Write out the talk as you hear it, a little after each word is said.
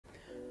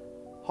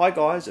Hi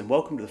guys, and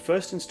welcome to the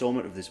first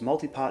instalment of this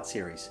multi-part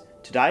series.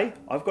 Today,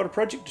 I've got a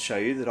project to show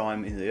you that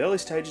I'm in the early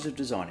stages of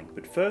designing,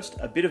 but first,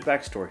 a bit of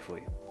backstory for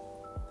you.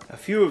 A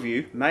few of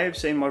you may have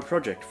seen my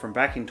project from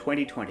back in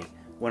 2020,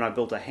 when I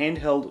built a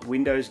handheld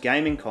Windows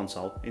gaming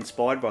console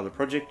inspired by the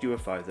Project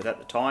UFO that at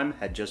the time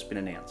had just been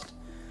announced.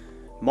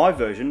 My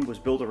version was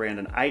built around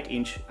an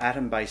 8-inch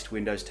Atom-based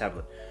Windows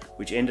tablet,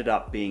 which ended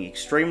up being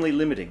extremely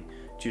limiting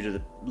due to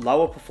the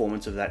lower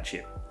performance of that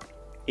chip.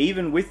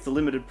 Even with the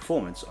limited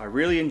performance, I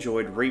really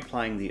enjoyed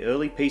replaying the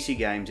early PC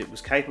games it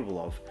was capable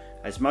of,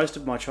 as most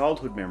of my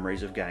childhood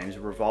memories of games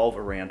revolve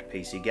around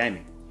PC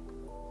gaming.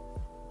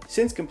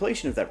 Since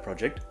completion of that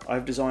project, I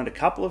have designed a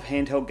couple of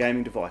handheld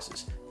gaming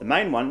devices, the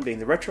main one being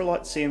the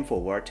Retrolight CM4,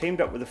 where I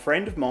teamed up with a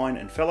friend of mine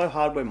and fellow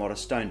hardware modder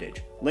StonedEdge.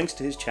 Links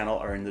to his channel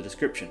are in the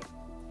description.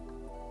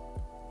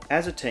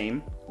 As a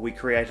team, we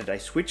created a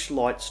Switch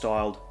Lite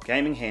styled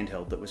gaming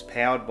handheld that was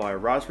powered by a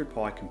Raspberry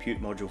Pi Compute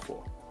Module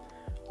 4.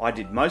 I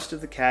did most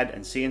of the CAD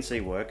and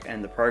CNC work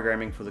and the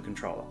programming for the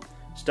controller.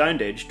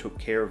 StonedEdge took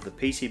care of the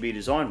PCB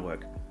design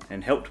work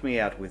and helped me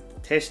out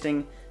with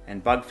testing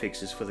and bug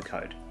fixes for the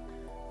code.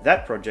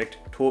 That project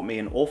taught me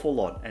an awful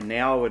lot, and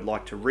now I would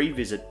like to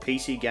revisit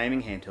PC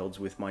gaming handhelds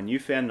with my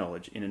newfound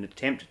knowledge in an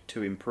attempt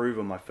to improve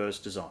on my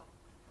first design.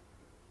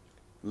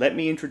 Let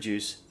me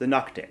introduce the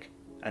NucDeck,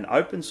 an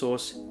open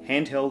source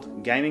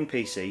handheld gaming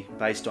PC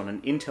based on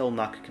an Intel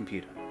NUC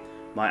computer.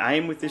 My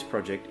aim with this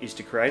project is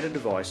to create a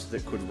device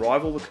that could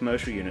rival the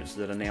commercial units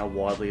that are now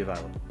widely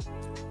available.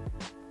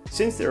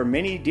 Since there are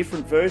many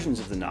different versions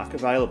of the NUC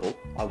available,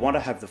 I want to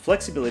have the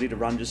flexibility to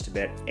run just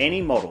about any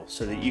model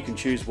so that you can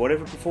choose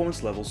whatever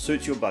performance level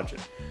suits your budget,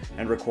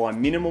 and require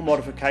minimal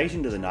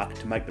modification to the NUC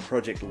to make the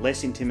project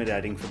less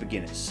intimidating for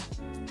beginners.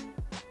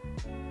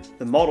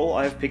 The model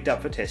I have picked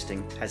up for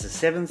testing has a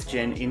 7th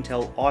gen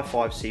Intel i5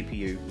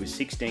 CPU with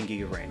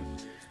 16GB of RAM.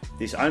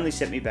 This only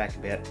set me back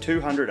about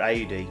 200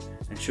 AUD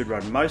and should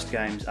run most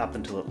games up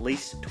until at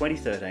least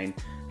 2013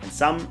 and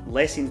some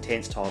less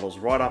intense titles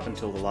right up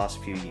until the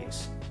last few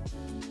years.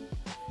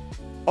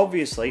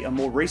 Obviously, a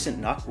more recent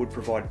NUC would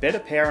provide better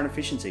power and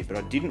efficiency, but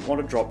I didn't want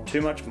to drop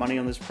too much money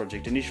on this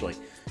project initially,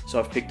 so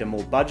I've picked a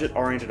more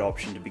budget-oriented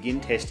option to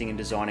begin testing and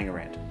designing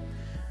around.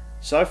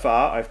 So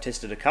far, I've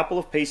tested a couple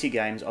of PC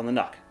games on the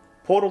NUC: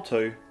 Portal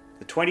 2,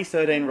 the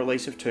 2013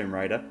 release of Tomb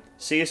Raider,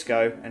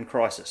 CSGO and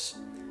Crysis.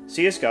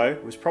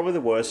 CSGO was probably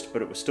the worst,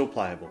 but it was still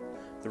playable.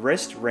 The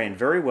rest ran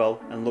very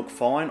well and looked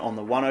fine on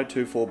the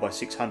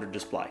 1024x600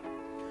 display.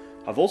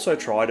 I've also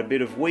tried a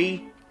bit of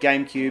Wii,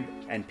 GameCube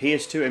and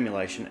PS2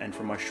 emulation, and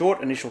from my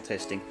short initial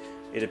testing,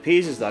 it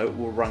appears as though it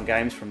will run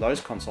games from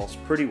those consoles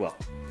pretty well.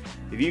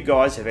 If you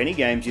guys have any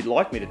games you'd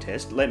like me to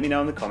test, let me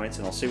know in the comments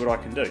and I'll see what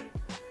I can do.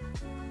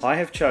 I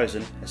have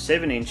chosen a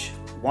 7-inch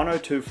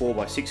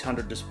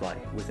 1024x600 display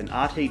with an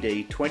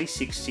RTD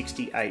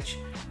 2660H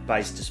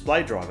based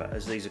display driver,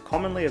 as these are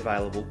commonly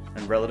available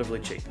and relatively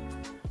cheap.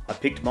 I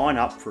picked mine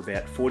up for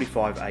about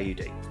 45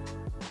 AUD.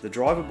 The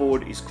driver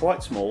board is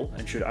quite small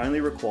and should only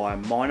require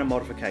minor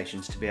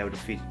modifications to be able to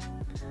fit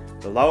in.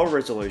 The lower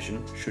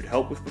resolution should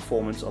help with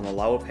performance on the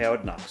lower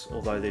powered NUCs,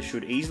 although there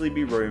should easily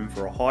be room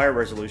for a higher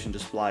resolution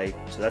display,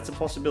 so that's a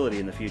possibility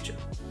in the future.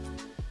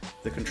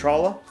 The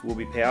controller will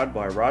be powered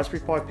by a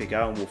Raspberry Pi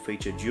Pico and will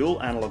feature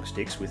dual analog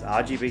sticks with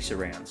RGB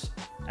surrounds,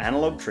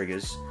 analog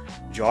triggers,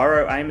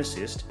 gyro aim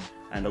assist,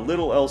 and a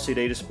little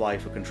LCD display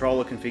for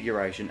controller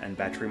configuration and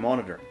battery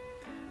monitoring.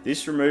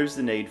 This removes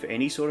the need for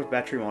any sort of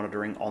battery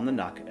monitoring on the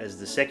NUC, as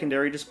the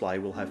secondary display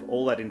will have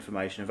all that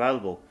information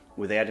available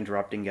without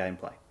interrupting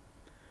gameplay.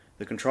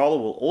 The controller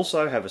will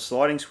also have a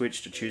sliding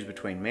switch to choose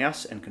between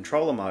mouse and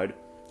controller mode,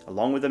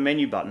 along with a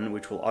menu button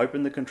which will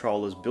open the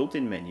controller's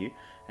built-in menu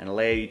and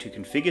allow you to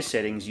configure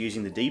settings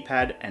using the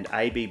D-pad and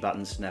AB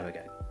buttons to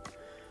navigate.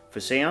 For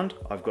sound,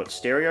 I've got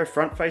stereo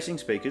front-facing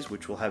speakers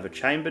which will have a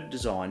chambered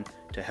design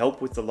to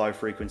help with the low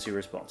frequency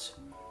response.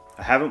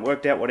 I haven't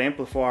worked out what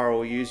amplifier I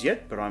will use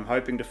yet, but I'm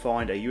hoping to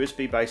find a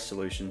USB-based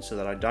solution so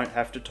that I don't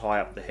have to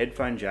tie up the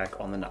headphone jack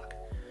on the NUC.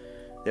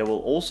 There will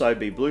also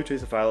be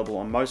Bluetooth available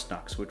on most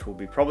NUCs, which will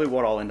be probably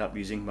what I'll end up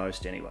using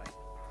most anyway.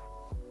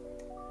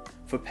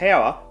 For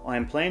power, I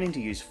am planning to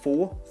use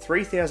 4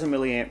 3000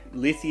 mAh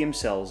lithium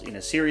cells in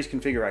a series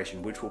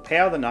configuration, which will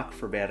power the NUC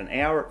for about an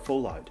hour at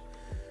full load.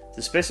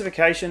 The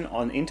specification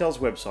on Intel's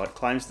website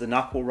claims the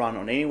NUC will run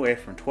on anywhere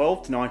from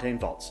 12 to 19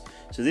 volts,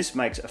 so this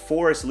makes a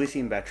 4S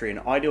lithium battery an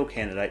ideal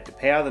candidate to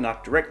power the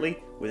NUC directly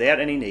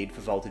without any need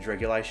for voltage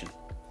regulation.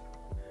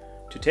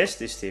 To test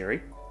this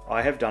theory,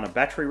 I have done a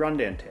battery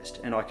rundown test,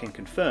 and I can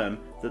confirm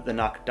that the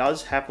NUC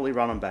does happily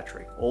run on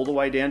battery, all the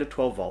way down to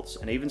 12 volts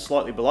and even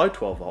slightly below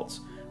 12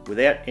 volts,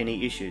 without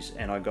any issues,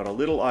 and I got a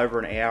little over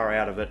an hour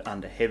out of it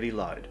under heavy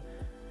load.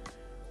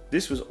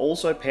 This was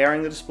also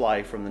powering the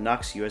display from the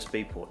NUC's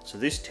USB port, so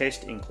this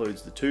test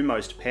includes the two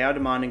most power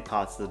demanding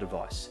parts of the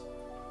device.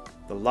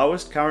 The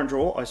lowest current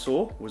draw I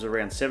saw was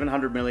around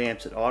 700 mA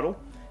at idle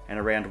and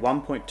around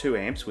 1.2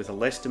 amps with a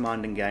less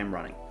demanding game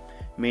running,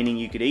 meaning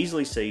you could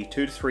easily see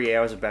 2 to 3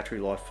 hours of battery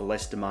life for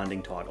less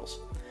demanding titles.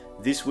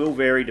 This will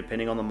vary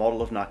depending on the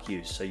model of NUC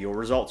used, so your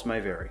results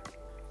may vary.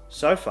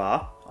 So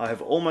far, I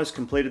have almost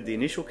completed the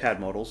initial CAD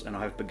models and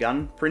I have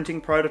begun printing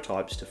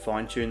prototypes to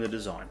fine-tune the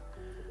design.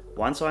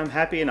 Once I am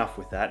happy enough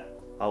with that,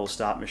 I will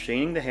start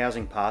machining the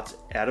housing parts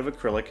out of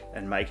acrylic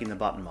and making the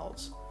button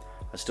molds.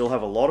 I still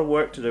have a lot of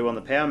work to do on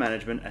the power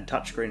management and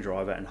touchscreen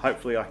driver, and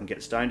hopefully I can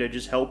get Stoned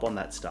Edge's help on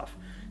that stuff,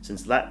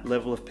 since that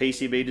level of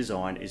PCB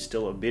design is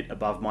still a bit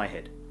above my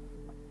head.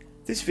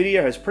 This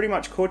video has pretty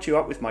much caught you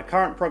up with my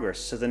current progress,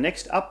 so the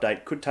next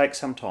update could take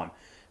some time.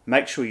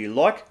 Make sure you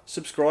like,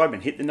 subscribe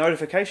and hit the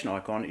notification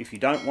icon if you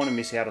don't want to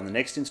miss out on the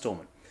next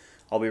installment.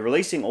 I'll be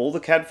releasing all the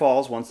CAD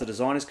files once the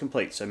design is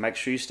complete, so make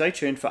sure you stay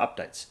tuned for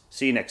updates.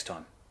 See you next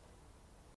time.